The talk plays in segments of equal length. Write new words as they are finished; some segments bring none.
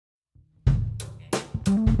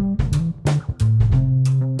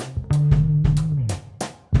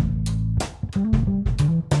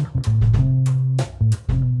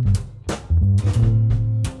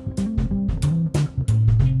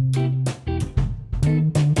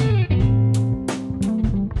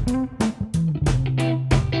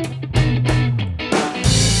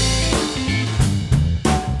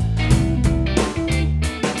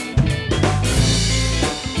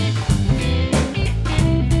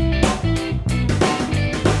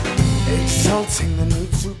exalting the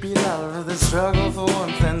need to be loved, the struggle for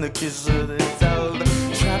warmth and the kiss of the dove.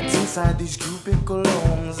 Trapped inside these cubicle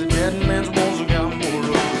homes, the dead man's bones have got more of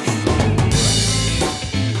the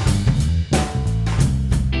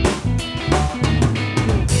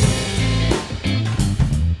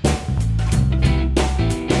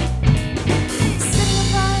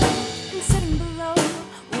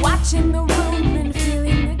in the room and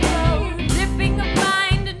feeling the glow, dripping of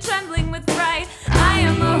mind and trembling with fright. I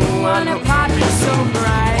am the one who popping so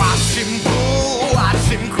bright. Watch him pull, watch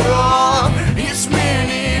him crawl. His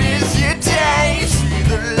minute is your day. See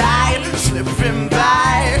the light slipping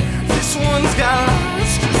by. This one's got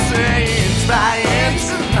lots to say. Inch by inch,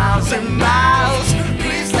 miles and miles.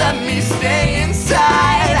 Please let me stay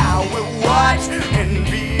inside. I will watch and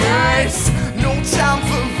be yours. No time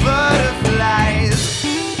for butterflies.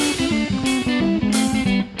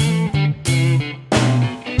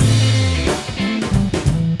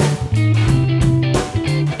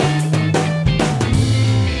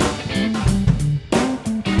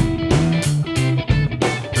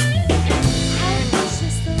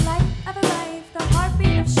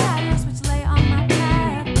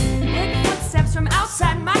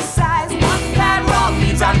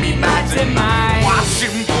 Watch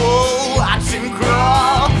him pull, watch him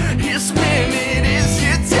crawl. His minute is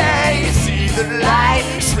your day. See the light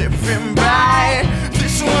slipping by.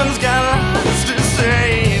 This one's got lots to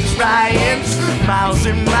say. Inch by inch, miles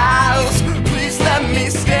and miles. Please let me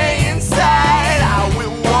stay inside. I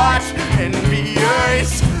will watch and be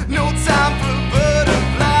yours. No time for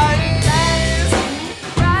butterflies.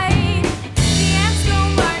 Right, the ants go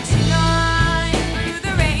marching on through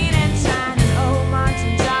the rain and shine. And oh,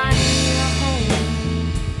 marching Johnny home.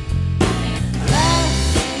 Left,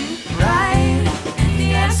 right, the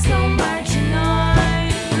ants go marching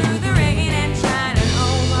on through the rain and shine. And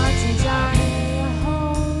oh, marching Johnny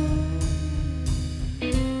home.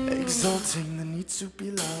 Exalting the need to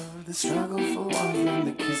be loved, the struggle for warmth and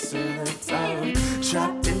the kiss of the dove.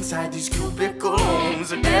 Trapped inside these cubicle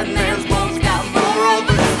homes, a dead man's bones got more of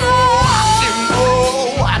a soul.